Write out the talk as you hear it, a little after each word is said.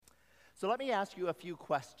So let me ask you a few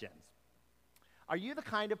questions. Are you the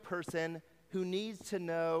kind of person who needs to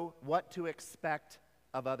know what to expect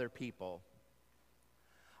of other people?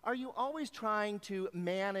 Are you always trying to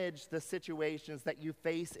manage the situations that you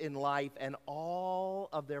face in life and all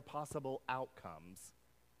of their possible outcomes?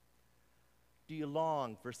 Do you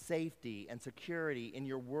long for safety and security in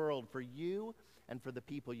your world for you and for the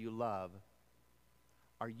people you love?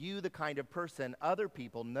 Are you the kind of person other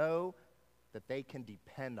people know that they can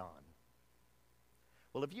depend on?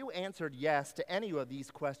 Well, if you answered yes to any of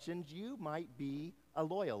these questions, you might be a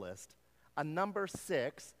loyalist, a number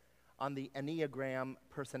 6 on the Enneagram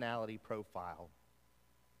personality profile.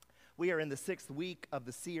 We are in the 6th week of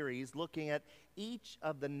the series looking at each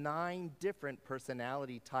of the 9 different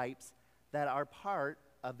personality types that are part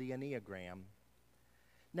of the Enneagram.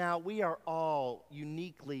 Now, we are all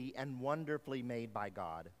uniquely and wonderfully made by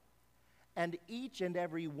God. And each and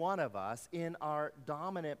every one of us in our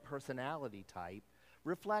dominant personality type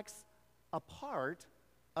reflects a part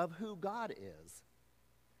of who God is.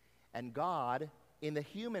 And God, in the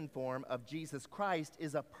human form of Jesus Christ,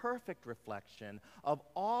 is a perfect reflection of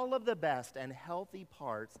all of the best and healthy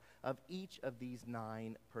parts of each of these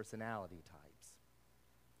 9 personality types.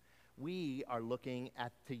 We are looking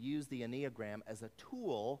at to use the Enneagram as a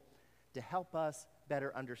tool to help us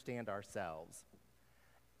better understand ourselves.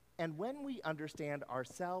 And when we understand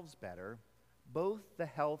ourselves better, both the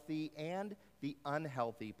healthy and the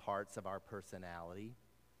unhealthy parts of our personality,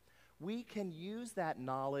 we can use that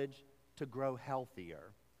knowledge to grow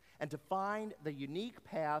healthier and to find the unique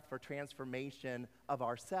path for transformation of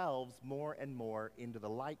ourselves more and more into the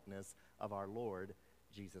likeness of our Lord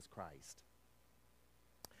Jesus Christ.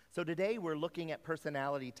 So today we're looking at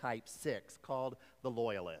personality type 6, called the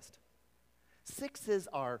loyalist. 6s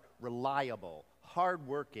are reliable,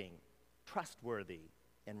 hardworking, trustworthy,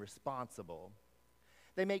 and responsible.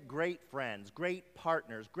 They make great friends, great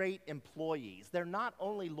partners, great employees. They're not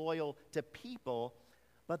only loyal to people,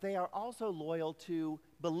 but they are also loyal to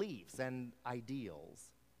beliefs and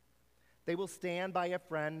ideals. They will stand by a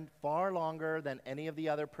friend far longer than any of the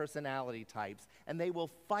other personality types, and they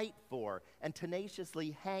will fight for and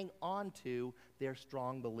tenaciously hang on to their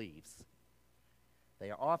strong beliefs.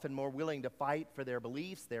 They are often more willing to fight for their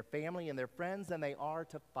beliefs, their family, and their friends than they are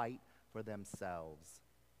to fight for themselves.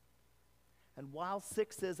 And while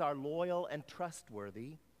 6s are loyal and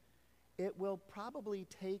trustworthy, it will probably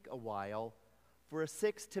take a while for a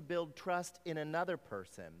 6 to build trust in another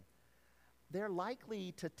person. They're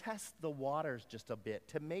likely to test the waters just a bit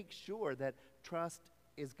to make sure that trust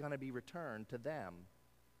is going to be returned to them.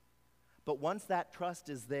 But once that trust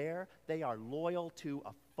is there, they are loyal to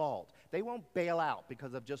a fault. They won't bail out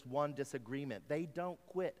because of just one disagreement. They don't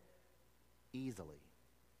quit easily.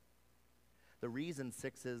 The reason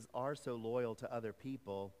 6s are so loyal to other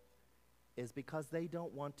people is because they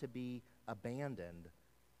don't want to be abandoned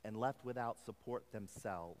and left without support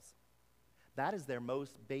themselves. That is their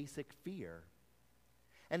most basic fear.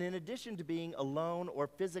 And in addition to being alone or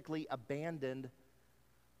physically abandoned,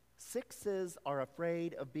 6s are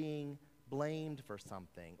afraid of being blamed for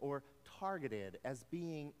something or targeted as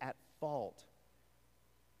being at fault.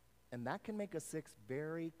 And that can make a 6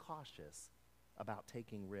 very cautious about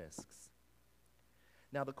taking risks.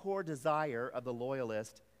 Now, the core desire of the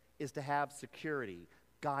loyalist is to have security,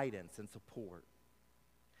 guidance, and support.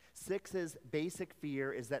 6's basic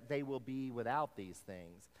fear is that they will be without these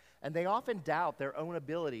things, and they often doubt their own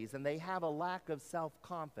abilities, and they have a lack of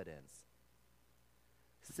self-confidence.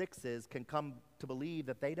 6s can come to believe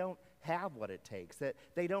that they don't have what it takes, that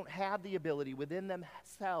they don't have the ability within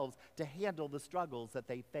themselves to handle the struggles that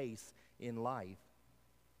they face in life.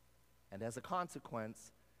 And as a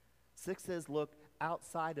consequence, 6s look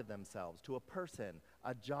outside of themselves to a person,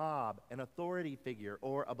 a job, an authority figure,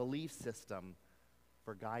 or a belief system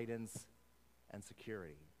for guidance and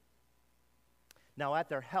security. Now, at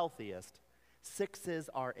their healthiest, 6s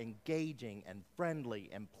are engaging and friendly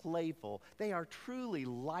and playful. They are truly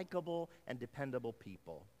likable and dependable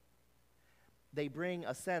people. They bring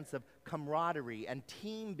a sense of camaraderie and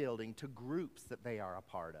team building to groups that they are a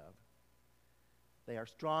part of. They are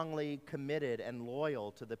strongly committed and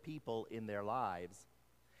loyal to the people in their lives.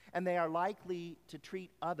 And they are likely to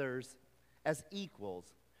treat others as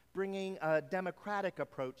equals, bringing a democratic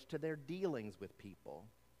approach to their dealings with people.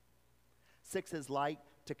 6s like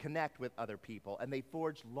to connect with other people, and they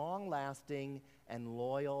forge long-lasting and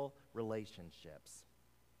loyal relationships.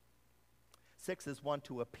 6s want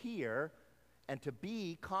to appear and to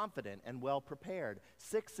be confident and well-prepared.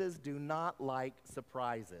 6s do not like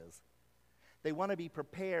surprises. They want to be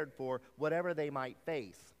prepared for whatever they might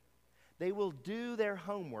face. They will do their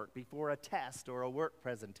homework before a test or a work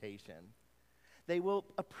presentation. They will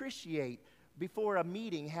appreciate before a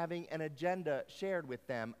meeting having an agenda shared with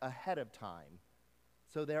them ahead of time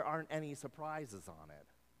so there aren't any surprises on it.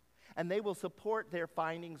 And they will support their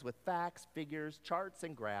findings with facts, figures, charts,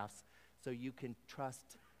 and graphs so you can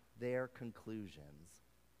trust their conclusions.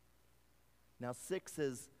 Now,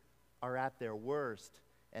 6s are at their worst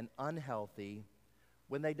and unhealthy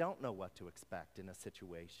when they don't know what to expect in a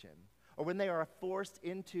situation, or when they are forced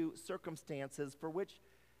into circumstances for which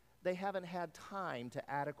they haven't had time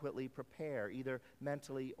to adequately prepare, either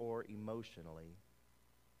mentally or emotionally.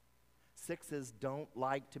 6s don't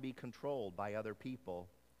like to be controlled by other people,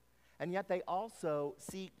 and yet they also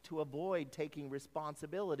seek to avoid taking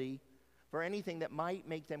responsibility for anything that might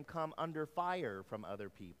make them come under fire from other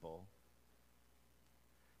people.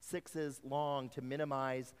 6s long to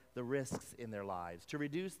minimize the risks in their lives, to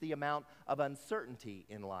reduce the amount of uncertainty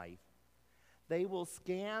in life. They will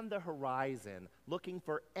scan the horizon looking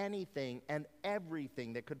for anything and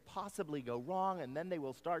everything that could possibly go wrong, and then they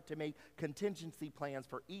will start to make contingency plans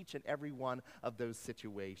for each and every one of those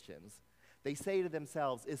situations. They say to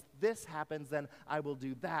themselves, if this happens, then I will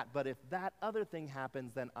do that, but if that other thing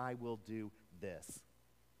happens, then I will do this.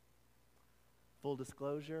 Full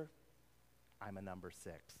disclosure, I'm a number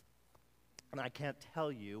 6. And I can't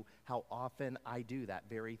tell you how often I do that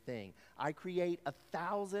very thing. I create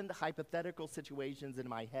 1,000 hypothetical situations in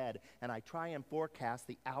my head, and I try and forecast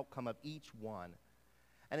the outcome of each one.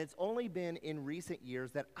 And it's only been in recent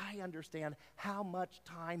years that I understand how much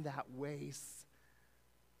time that wastes.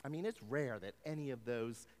 I mean, it's rare that any of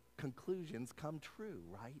those conclusions come true,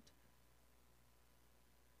 right?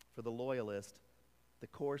 For the loyalist, the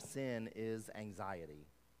core sin is anxiety.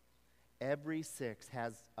 Every 6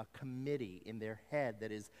 has a committee in their head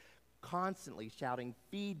that is constantly shouting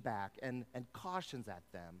feedback and cautions at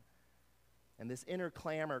them. And this inner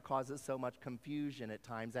clamor causes so much confusion at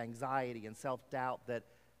times, anxiety and self-doubt, that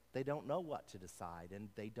they don't know what to decide and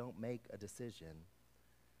they don't make a decision.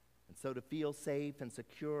 And so to feel safe and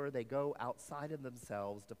secure, they go outside of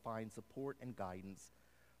themselves to find support and guidance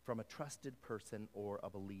from a trusted person or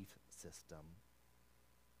a belief system.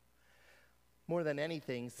 More than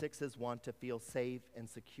anything, 6s want to feel safe and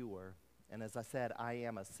secure. And as I said, I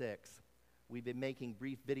am a 6. We've been making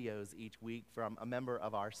brief videos each week from a member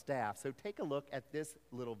of our staff. So take a look at this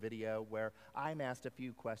little video where I'm asked a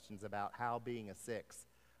few questions about how being a 6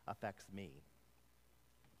 affects me.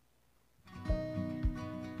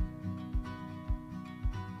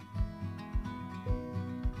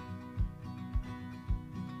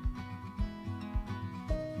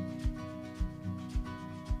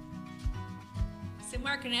 So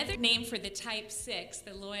Mark, another name for the type 6,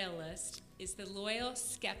 the loyalist, is the loyal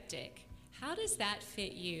skeptic. How does that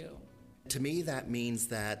fit you? To me, that means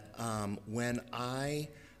that when I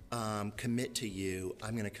commit to you,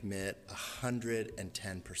 I'm going to commit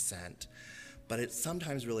 110%. But it's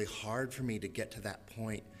sometimes really hard for me to get to that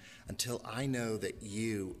point until I know that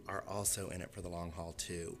you are also in it for the long haul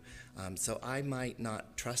too. So I might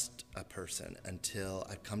not trust a person until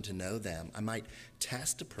I've come to know them. I might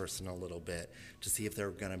test a person a little bit to see if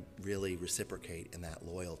they're going to really reciprocate in that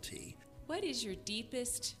loyalty. What is your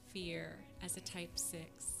deepest fear as a type 6?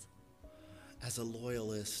 As a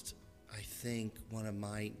loyalist, I think one of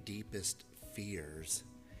my deepest fears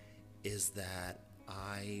is that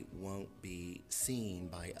I won't be seen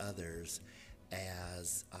by others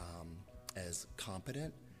as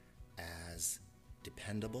competent, as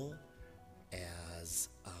dependable, as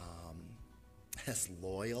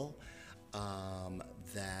loyal,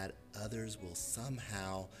 that others will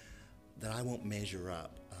somehow, that I won't measure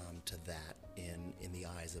up to that in the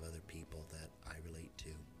eyes of other people that I relate to.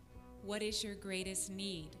 What is your greatest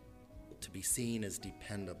need? To be seen as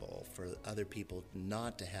dependable, for other people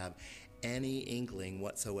not to have any inkling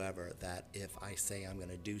whatsoever that if I say I'm going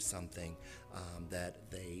to do something,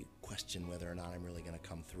 that they question whether or not I'm really going to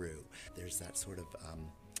come through. There's that sort of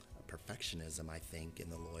perfectionism, I think,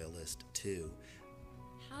 in the loyalist too.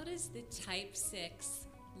 How does the type 6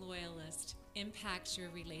 loyalist impact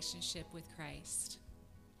your relationship with Christ?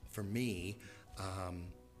 For me,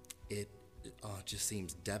 it just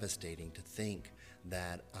seems devastating to think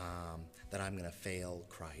that I'm going to fail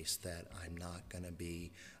Christ, that I'm not going to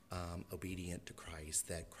be obedient to Christ,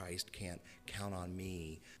 that Christ can't count on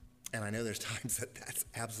me. And I know there's times that that's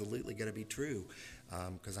absolutely going to be true,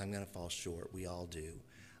 because I'm going to fall short. We all do.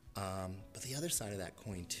 But the other side of that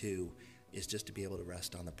coin, too, is just to be able to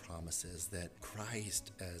rest on the promises that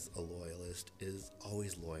Christ, as a loyalist, is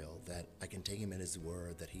always loyal, that I can take him at his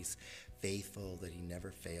word, that he's faithful, that he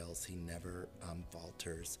never fails, he never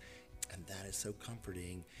falters. And that is so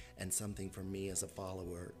comforting and something for me as a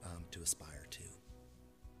follower to aspire to.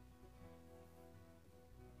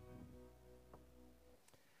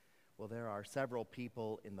 Well, there are several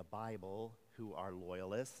people in the Bible who are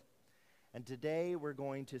loyalists. And today we're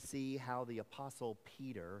going to see how the Apostle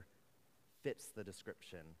Peter fits the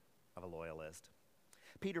description of a loyalist.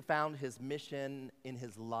 Peter found his mission in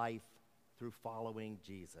his life through following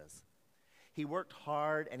Jesus. He worked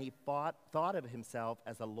hard and he thought of himself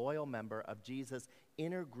as a loyal member of Jesus'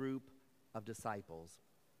 inner group of disciples.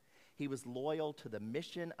 He was loyal to the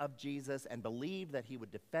mission of Jesus and believed that he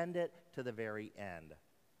would defend it to the very end.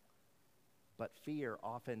 But fear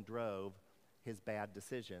often drove his bad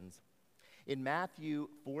decisions. In Matthew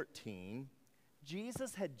 14,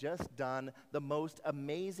 Jesus had just done the most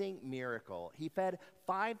amazing miracle. He fed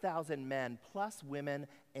 5,000 men plus women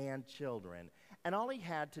and children. And all he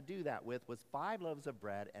had to do that with was 5 loaves of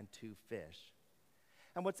bread and 2 fish.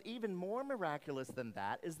 And what's even more miraculous than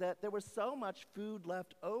that is that there was so much food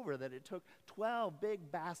left over that it took 12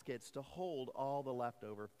 big baskets to hold all the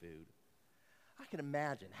leftover food. I can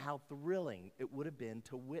imagine how thrilling it would have been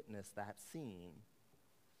to witness that scene.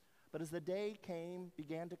 But as the day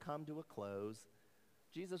began to come to a close,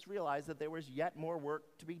 Jesus realized that there was yet more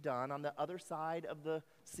work to be done on the other side of the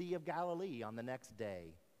Sea of Galilee on the next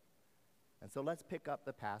day. And so let's pick up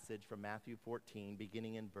the passage from Matthew 14,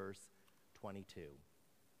 beginning in verse 22.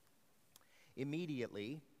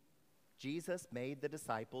 Immediately, Jesus made the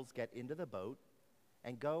disciples get into the boat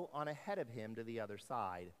and go on ahead of him to the other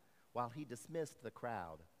side, while he dismissed the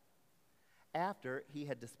crowd. After he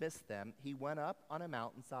had dismissed them, he went up on a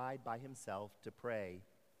mountainside by himself to pray.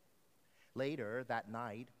 Later that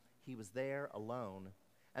night, he was there alone,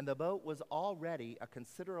 and the boat was already a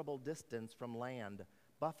considerable distance from land,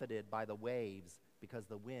 buffeted by the waves because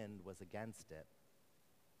the wind was against it.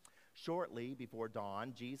 Shortly before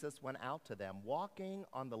dawn, Jesus went out to them, walking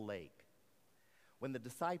on the lake. When the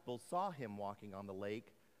disciples saw him walking on the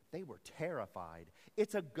lake, they were terrified.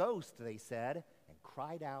 "It's a ghost," they said, and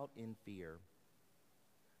cried out in fear.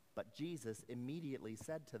 But Jesus immediately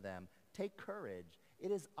said to them, "Take courage,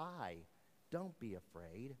 it is I. Don't be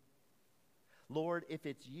afraid." "Lord, if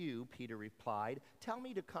it's you," Peter replied, "tell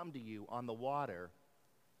me to come to you on the water."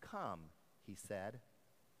 "Come," he said.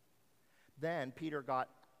 Then Peter got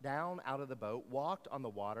down out of the boat, walked on the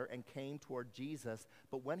water, and came toward Jesus.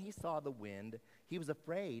 But when he saw the wind, he was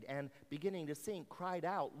afraid and, beginning to sink, cried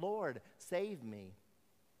out, "Lord, save me."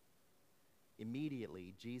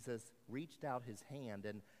 Immediately, Jesus reached out his hand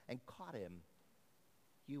and caught him.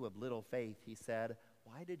 "You of little faith," he said,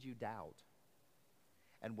 "why did you doubt?"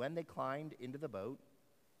 And when they climbed into the boat,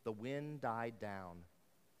 the wind died down.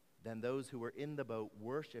 Then those who were in the boat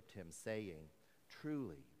worshiped him, saying,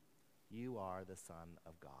 "Truly, you are the Son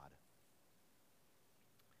of God."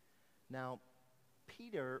 Now,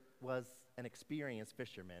 Peter was an experienced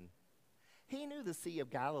fisherman. He knew the Sea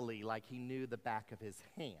of Galilee like he knew the back of his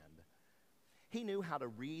hand. He knew how to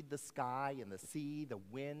read the sky and the sea, the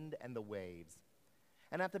wind and the waves.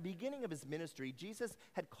 And at the beginning of his ministry, Jesus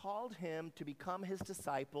had called him to become his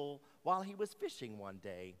disciple while he was fishing one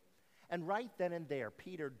day. And right then and there,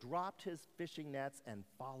 Peter dropped his fishing nets and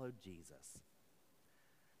followed Jesus.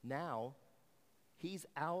 Now, he's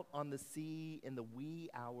out on the sea in the wee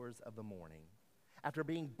hours of the morning, after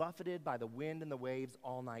being buffeted by the wind and the waves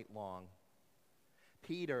all night long.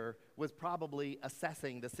 Peter was probably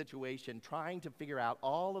assessing the situation, trying to figure out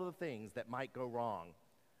all of the things that might go wrong.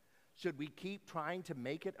 Should we keep trying to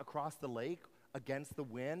make it across the lake against the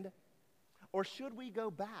wind? Or should we go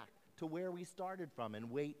back to where we started from and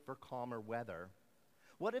wait for calmer weather?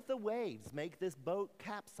 What if the waves make this boat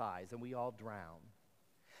capsize and we all drown?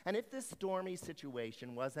 And if this stormy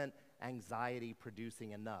situation wasn't anxiety-producing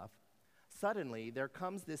enough, suddenly there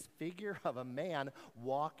comes this figure of a man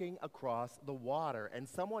walking across the water, and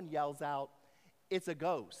someone yells out, "It's a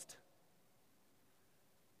ghost."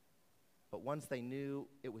 But once they knew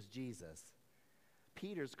it was Jesus,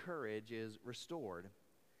 Peter's courage is restored.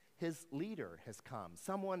 His leader has come,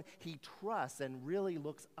 someone he trusts and really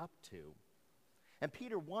looks up to. And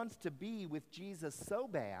Peter wants to be with Jesus so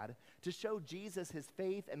bad to show Jesus his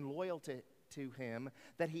faith and loyalty to him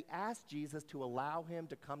that he asked Jesus to allow him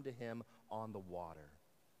to come to him on the water.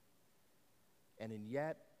 And in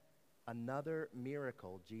yet another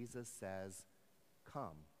miracle, Jesus says,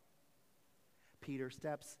 "Come." Peter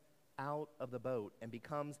steps out of the boat and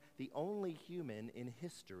becomes the only human in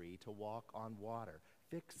history to walk on water,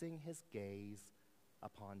 fixing his gaze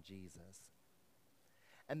upon Jesus.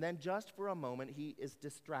 And then just for a moment, he is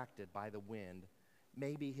distracted by the wind.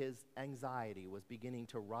 Maybe his anxiety was beginning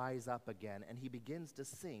to rise up again, and he begins to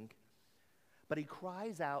sink. But he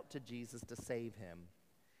cries out to Jesus to save him.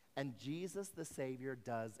 And Jesus, the Savior,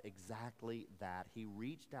 does exactly that. He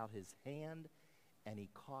reached out his hand and he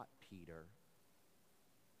caught Peter.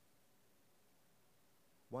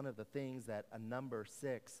 One of the things that a number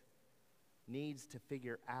 6 needs to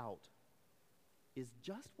figure out is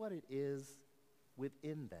just what it is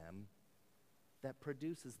within them that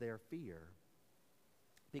produces their fear.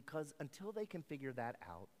 Because until they can figure that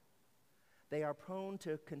out, they are prone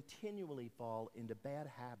to continually fall into bad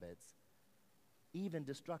habits, even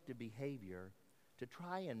destructive behavior, to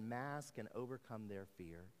try and mask and overcome their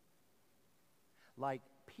fear. Like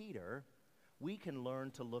Peter, we can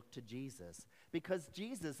learn to look to Jesus, because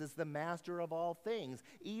Jesus is the master of all things,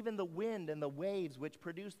 even the wind and the waves which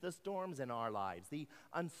produce the storms in our lives, the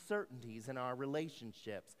uncertainties in our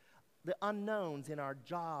relationships, the unknowns in our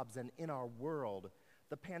jobs and in our world,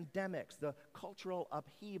 the pandemics, the cultural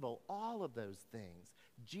upheaval, all of those things.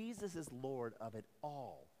 Jesus is Lord of it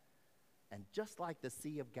all. And just like the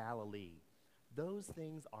Sea of Galilee, those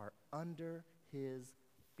things are under his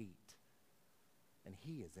feet, and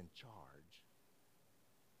he is in charge.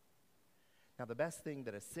 Now, the best thing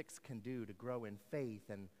that a 6 can do to grow in faith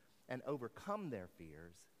and overcome their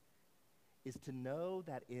fears is to know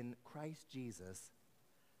that in Christ Jesus,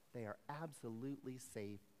 they are absolutely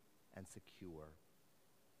safe and secure.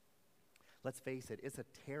 Let's face it, it's a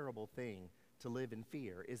terrible thing to live in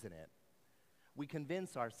fear, isn't it? We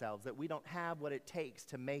convince ourselves that we don't have what it takes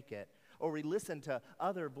to make it, or we listen to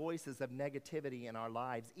other voices of negativity in our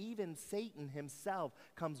lives. Even Satan himself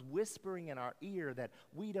comes whispering in our ear that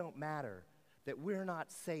we don't matter, that we're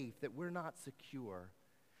not safe, that we're not secure.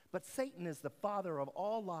 But Satan is the father of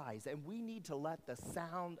all lies, and we need to let the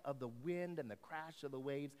sound of the wind and the crash of the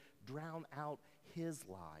waves drown out his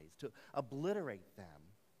lies, to obliterate them,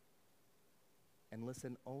 and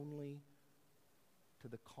listen only to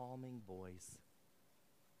the calming voice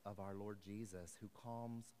of our Lord Jesus, who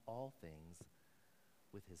calms all things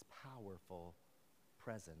with his powerful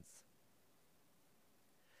presence.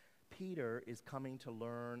 Peter is coming to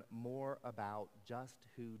learn more about just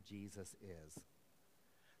who Jesus is.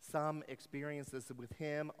 Some experiences with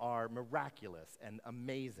him are miraculous and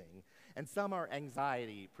amazing, and some are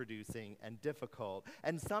anxiety-producing and difficult.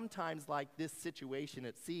 And sometimes, like this situation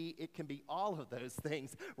at sea, it can be all of those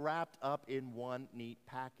things wrapped up in one neat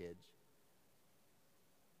package.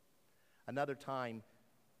 Another time,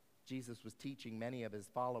 Jesus was teaching many of his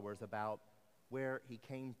followers about where he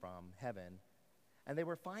came from, heaven, and they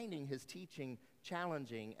were finding his teaching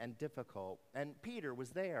challenging and difficult. And Peter was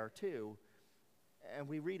there, too. And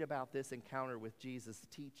we read about this encounter with Jesus'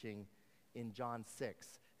 teaching in John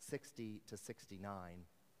 6, 60 to 69.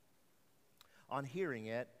 On hearing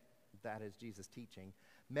it, that is Jesus' teaching,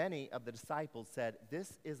 many of the disciples said,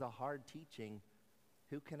 "This is a hard teaching.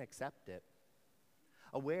 Who can accept it?"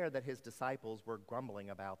 Aware that his disciples were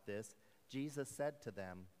grumbling about this, Jesus said to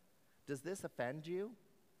them, "Does this offend you?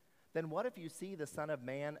 Then what if you see the Son of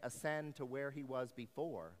Man ascend to where he was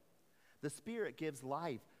before? The Spirit gives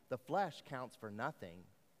life. The flesh counts for nothing.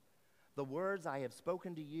 The words I have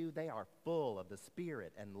spoken to you, they are full of the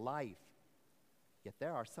Spirit and life. Yet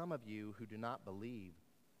there are some of you who do not believe."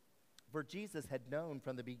 For Jesus had known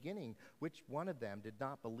from the beginning which one of them did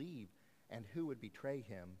not believe and who would betray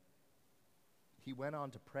him. He went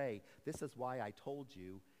on to pray, "This is why I told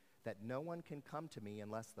you that no one can come to me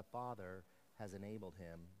unless the Father has enabled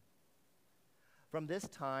him." From this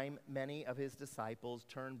time, many of his disciples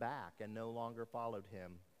turned back and no longer followed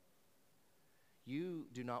him. "You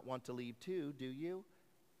do not want to leave too, do you?"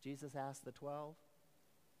 Jesus asked the 12.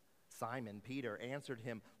 Simon Peter answered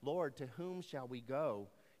him, "Lord, to whom shall we go?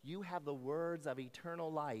 You have the words of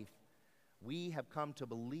eternal life. We have come to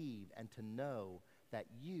believe and to know that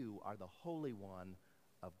you are the Holy One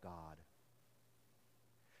of God."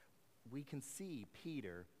 We can see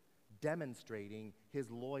Peter demonstrating his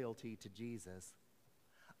loyalty to Jesus.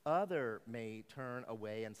 Others may turn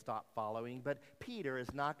away and stop following, but Peter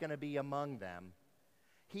is not going to be among them.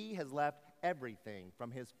 He has left everything from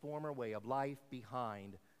his former way of life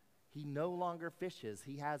behind. He no longer fishes.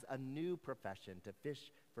 He has a new profession, to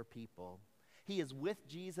fish for people. He is with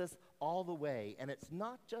Jesus all the way, and it's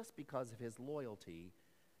not just because of his loyalty.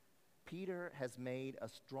 Peter has made a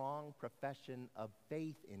strong profession of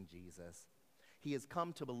faith in Jesus. He has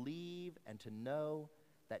come to believe and to know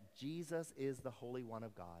that Jesus is the Holy One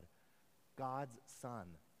of God, God's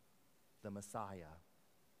Son, the Messiah.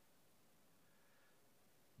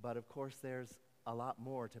 But of course, there's a lot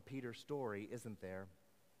more to Peter's story, isn't there?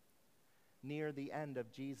 Near the end of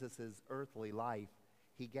Jesus' earthly life,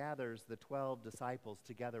 he gathers the 12 disciples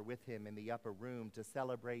together with him in the upper room to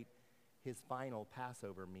celebrate his final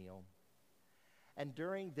Passover meal. And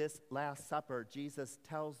during this Last Supper, Jesus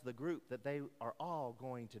tells the group that they are all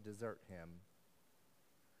going to desert him.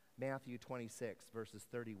 Matthew 26, verses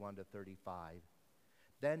 31 to 35.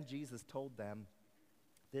 Then Jesus told them,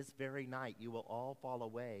 "This very night you will all fall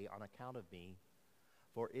away on account of me.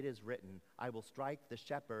 For it is written, I will strike the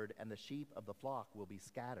shepherd, and the sheep of the flock will be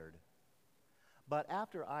scattered. But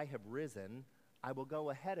after I have risen, I will go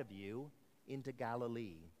ahead of you into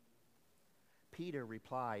Galilee." Peter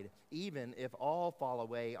replied, "Even if all fall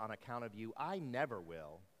away on account of you, I never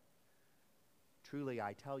will." "Truly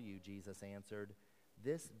I tell you," Jesus answered,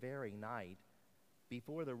 "this very night,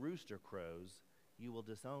 before the rooster crows, you will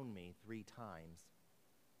disown me 3 times.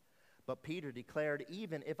 But Peter declared,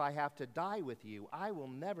 "Even if I have to die with you, I will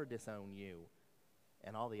never disown you."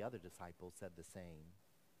 And all the other disciples said the same.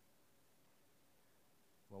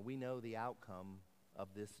 Well, we know the outcome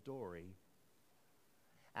of this story.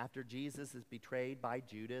 After Jesus is betrayed by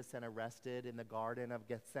Judas and arrested in the Garden of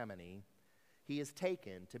Gethsemane, he is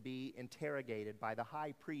taken to be interrogated by the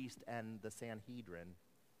high priest and the Sanhedrin.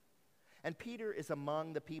 And Peter is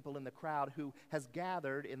among the people in the crowd who has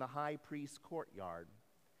gathered in the high priest's courtyard.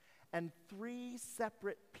 And 3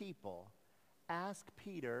 separate people ask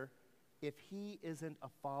Peter if he isn't a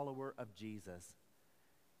follower of Jesus.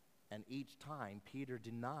 And each time, Peter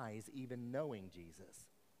denies even knowing Jesus.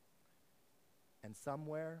 And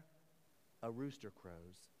somewhere, a rooster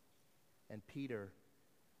crows. And Peter,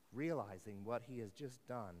 realizing what he has just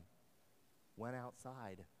done, went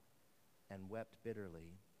outside and wept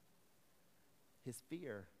bitterly. His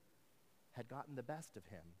fear had gotten the best of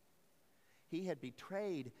him. He had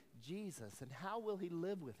betrayed Jesus, and how will he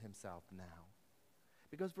live with himself now?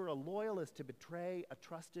 Because for a loyalist to betray a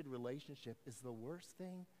trusted relationship is the worst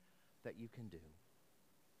thing that you can do.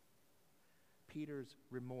 Peter's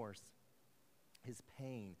remorse, his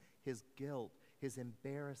pain, his guilt, his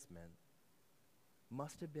embarrassment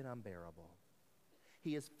must have been unbearable.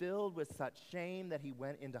 He is filled with such shame that he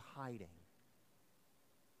went into hiding.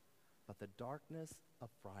 But the darkness of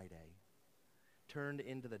Friday turned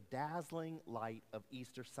into the dazzling light of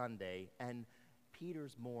Easter Sunday, and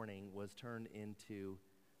Peter's mourning was turned into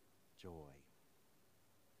joy.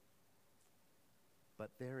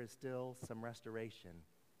 But there is still some restoration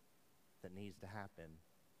that needs to happen.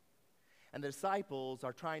 And the disciples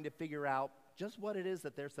are trying to figure out just what it is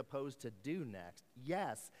that they're supposed to do next.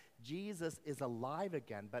 Yes, Jesus is alive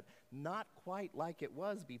again, but not quite like it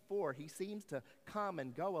was before. He seems to come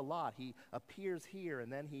and go a lot. He appears here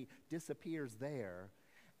and then he disappears there.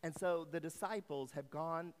 And so the disciples have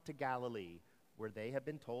gone to Galilee, where they have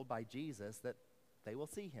been told by Jesus that they will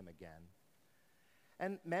see him again.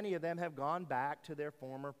 And many of them have gone back to their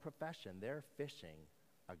former profession. They're fishing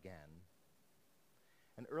again.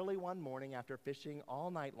 And early one morning, after fishing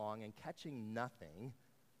all night long and catching nothing,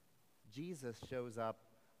 Jesus shows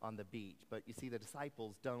up on the beach. But you see, the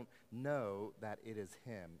disciples don't know that it is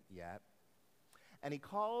him yet. And he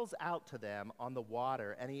calls out to them on the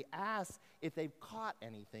water, and he asks if they've caught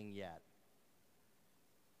anything yet.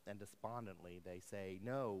 And despondently, they say,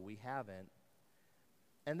 "No, we haven't."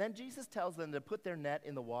 And then Jesus tells them to put their net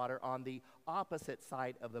in the water on the opposite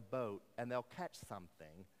side of the boat, and they'll catch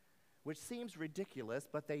something, which seems ridiculous,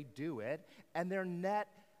 but they do it, and their net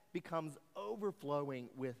becomes overflowing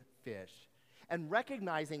with fish. And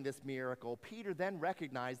recognizing this miracle, Peter then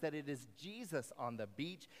recognized that it is Jesus on the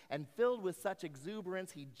beach, and filled with such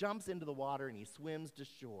exuberance, he jumps into the water and he swims to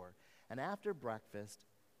shore. And after breakfast,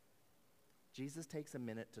 Jesus takes a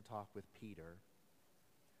minute to talk with Peter.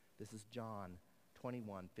 This is John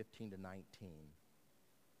 21, 15 to 19.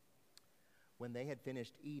 When they had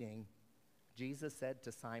finished eating, Jesus said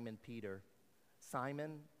to Simon Peter,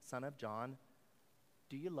 "Simon, son of John,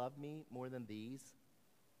 do you love me more than these?"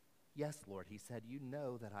 "Yes, Lord," he said, "you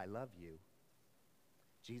know that I love you."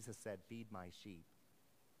 Jesus said, "Feed my sheep."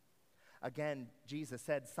 Again, Jesus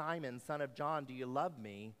said, "Simon, son of John, do you love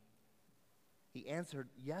me?" He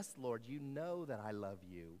answered, "Yes, Lord, you know that I love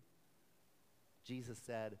you." Jesus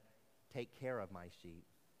said, "Take care of my sheep."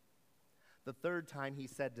 The third time he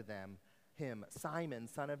said to him, "Simon,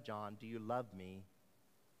 son of John, do you love me?"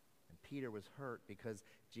 And Peter was hurt because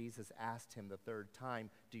Jesus asked him the third time,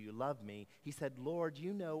 "Do you love me?" He said, "Lord,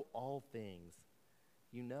 you know all things.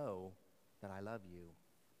 You know that I love you."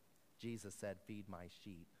 Jesus said, "Feed my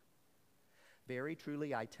sheep. Very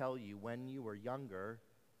truly I tell you, when you were younger,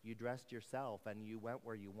 you dressed yourself and you went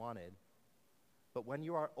where you wanted. But when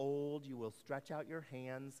you are old, you will stretch out your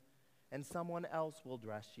hands, and someone else will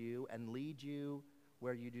dress you and lead you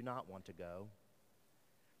where you do not want to go."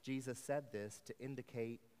 Jesus said this to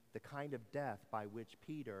indicate the kind of death by which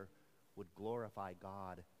Peter would glorify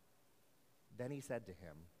God. Then he said to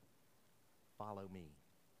him, follow me.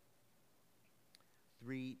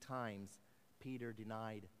 3 times Peter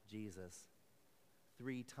denied Jesus.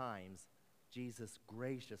 3 times Jesus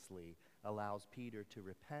graciously allows Peter to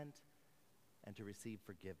repent and to receive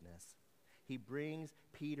forgiveness. He brings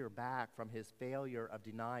Peter back from his failure of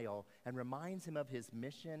denial and reminds him of his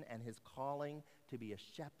mission and his calling to be a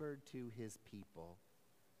shepherd to his people.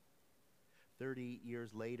 30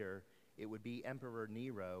 years later, it would be Emperor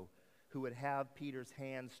Nero who would have Peter's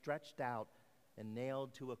hands stretched out and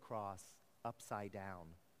nailed to a cross upside down.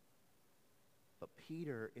 But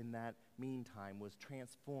Peter, in that meantime, was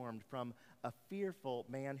transformed from a fearful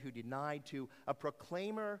man who denied to a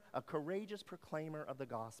proclaimer, a courageous proclaimer of the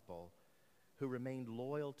gospel, who remained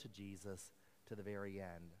loyal to Jesus to the very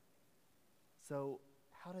end. So,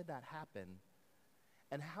 how did that happen?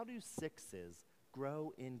 And how do 6s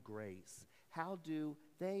grow in grace? How do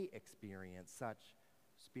they experience such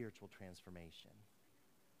spiritual transformation?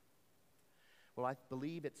 Well, I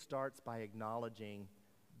believe it starts by acknowledging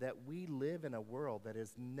that we live in a world that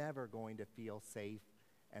is never going to feel safe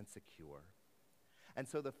and secure. And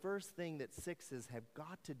so the first thing that 6s have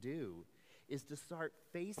got to do is to start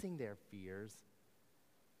facing their fears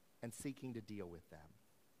and seeking to deal with them.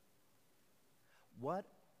 What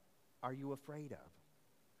are you afraid of?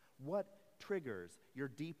 What triggers your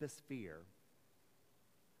deepest fear?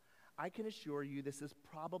 I can assure you this is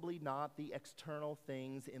probably not the external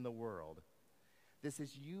things in the world. This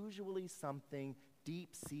is usually something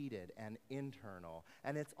deep-seated and internal.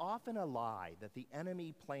 And it's often a lie that the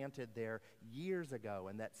enemy planted there years ago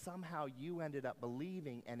and that somehow you ended up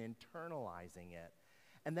believing and internalizing it.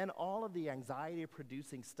 And then all of the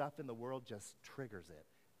anxiety-producing stuff in the world just triggers it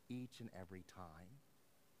each and every time.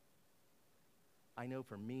 I know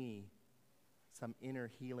for me, some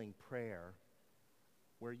inner healing prayer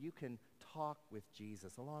where you can talk with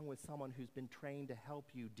Jesus along with someone who's been trained to help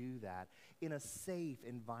you do that in a safe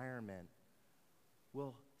environment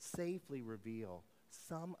will safely reveal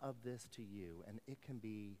some of this to you, and it can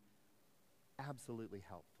be absolutely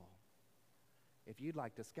helpful. If you'd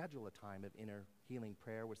like to schedule a time of inner healing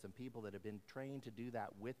prayer with some people that have been trained to do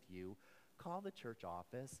that with you, call the church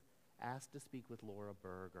office, ask to speak with Laura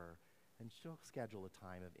Berger, and she'll schedule a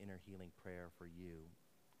time of inner healing prayer for you.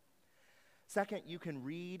 Second, you can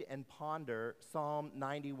read and ponder Psalm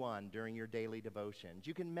 91 during your daily devotions.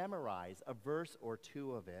 You can memorize a verse or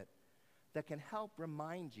two of it that can help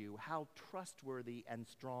remind you how trustworthy and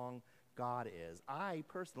strong God is. I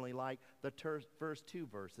personally like the first 2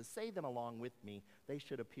 verses. Say them along with me. They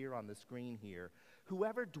should appear on the screen here.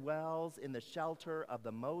 Whoever dwells in the shelter of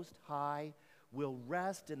the Most High will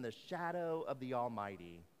rest in the shadow of the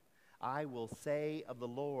Almighty. I will say of the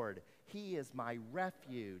Lord, He is my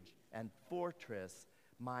refuge and fortress,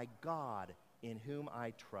 my God in whom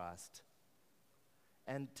I trust.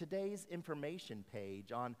 And today's information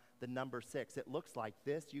page on the number 6, it looks like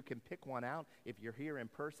this. You can pick one out if you're here in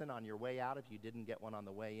person on your way out, if you didn't get one on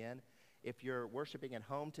the way in. If you're worshiping at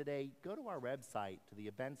home today, go to our website, to the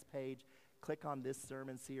events page, click on this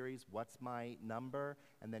sermon series, What's My Number,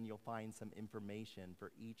 and then you'll find some information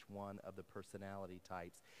for each one of the personality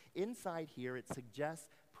types. Inside here, it suggests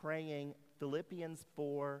praying Philippians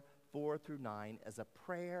 4:4-9 as a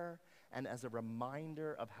prayer and as a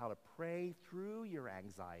reminder of how to pray through your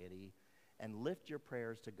anxiety and lift your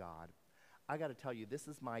prayers to God. I got to tell you, this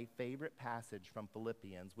is my favorite passage from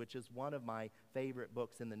Philippians, which is one of my favorite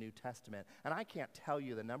books in the New Testament. And I can't tell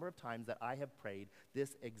you the number of times that I have prayed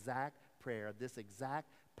this exact prayer, this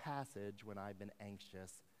exact passage when I've been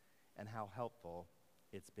anxious, and how helpful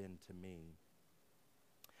it's been to me.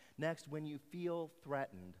 Next, when you feel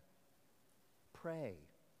threatened, pray.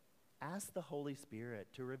 Ask the Holy Spirit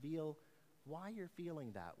to reveal why you're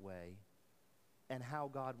feeling that way and how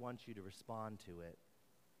God wants you to respond to it.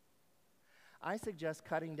 I suggest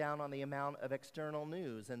cutting down on the amount of external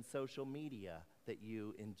news and social media that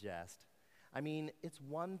you ingest. I mean, it's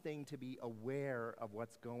one thing to be aware of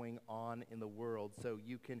what's going on in the world so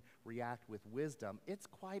you can react with wisdom. It's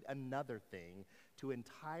quite another thing to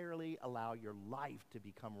entirely allow your life to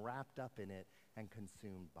become wrapped up in it and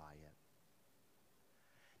consumed by it.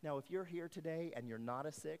 Now, if you're here today and you're not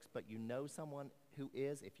a 6, but you know someone who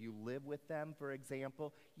is, if you live with them, for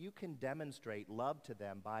example, you can demonstrate love to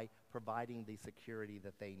them by providing the security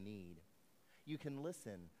that they need. You can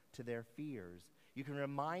listen to their fears. You can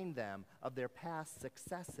remind them of their past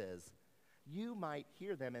successes. You might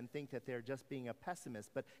hear them and think that they're just being a pessimist,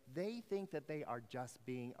 but they think that they are just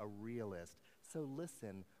being a realist. So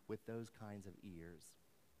listen with those kinds of ears.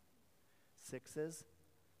 6s,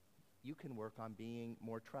 you can work on being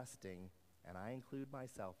more trusting, and I include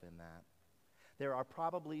myself in that. There are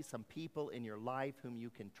probably some people in your life whom you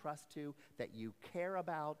can trust to, that you care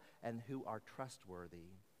about, and who are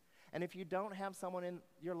trustworthy. And if you don't have someone in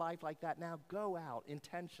your life like that now, go out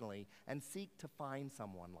intentionally and seek to find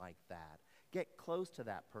someone like that. Get close to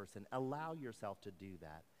that person. Allow yourself to do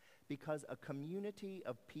that. Because a community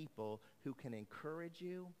of people who can encourage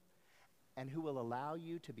you and who will allow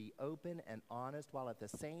you to be open and honest while at the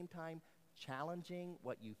same time challenging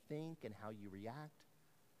what you think and how you react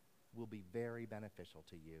will be very beneficial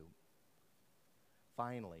to you.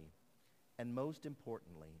 Finally, and most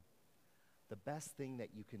importantly, the best thing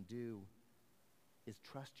that you can do is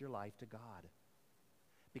trust your life to God.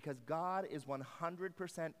 Because God is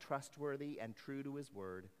 100% trustworthy and true to his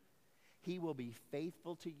word. He will be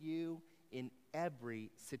faithful to you in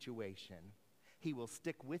every situation. He will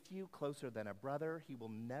stick with you closer than a brother. He will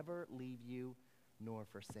never leave you nor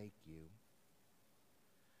forsake you.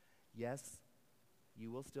 Yes, you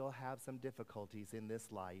will still have some difficulties in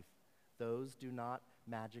this life. Those do not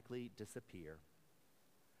magically disappear.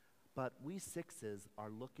 But we sixes are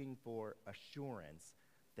looking for assurance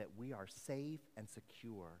that we are safe and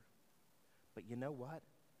secure. But you know what?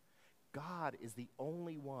 God is the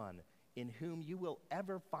only one in whom you will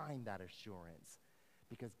ever find that assurance,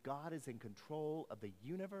 because God is in control of the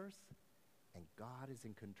universe and God is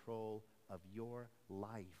in control of your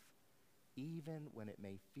life, even when it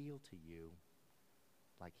may feel to you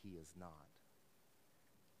like he is not.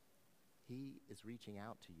 He is reaching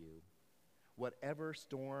out to you. Whatever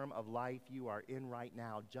storm of life you are in right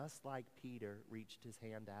now, just like Peter reached his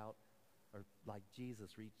hand out, or like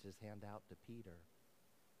Jesus reached his hand out to Peter,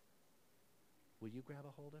 will you grab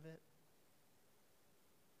a hold of it?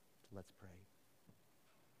 Let's pray.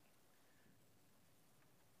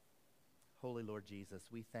 Holy Lord Jesus,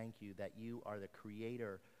 we thank you that you are the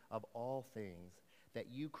creator of all things, that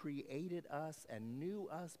you created us and knew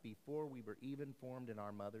us before we were even formed in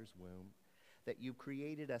our mother's womb, that you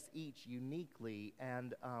created us each uniquely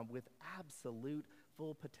and with absolute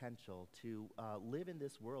full potential to live in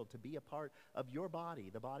this world, to be a part of your body,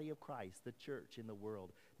 the body of Christ, the church in the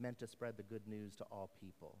world, meant to spread the good news to all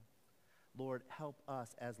people. Lord, help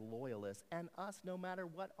us as loyalists, and us no matter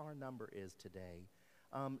what our number is today,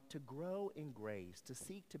 to grow in grace, to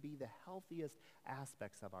seek to be the healthiest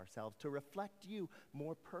aspects of ourselves, to reflect you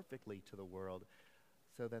more perfectly to the world,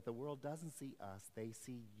 so that the world doesn't see us, they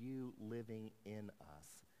see you living in us.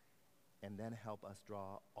 And then help us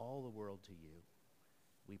draw all the world to you.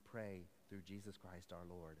 We pray through Jesus Christ our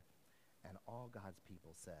Lord. And all God's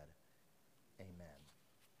people said,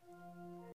 amen.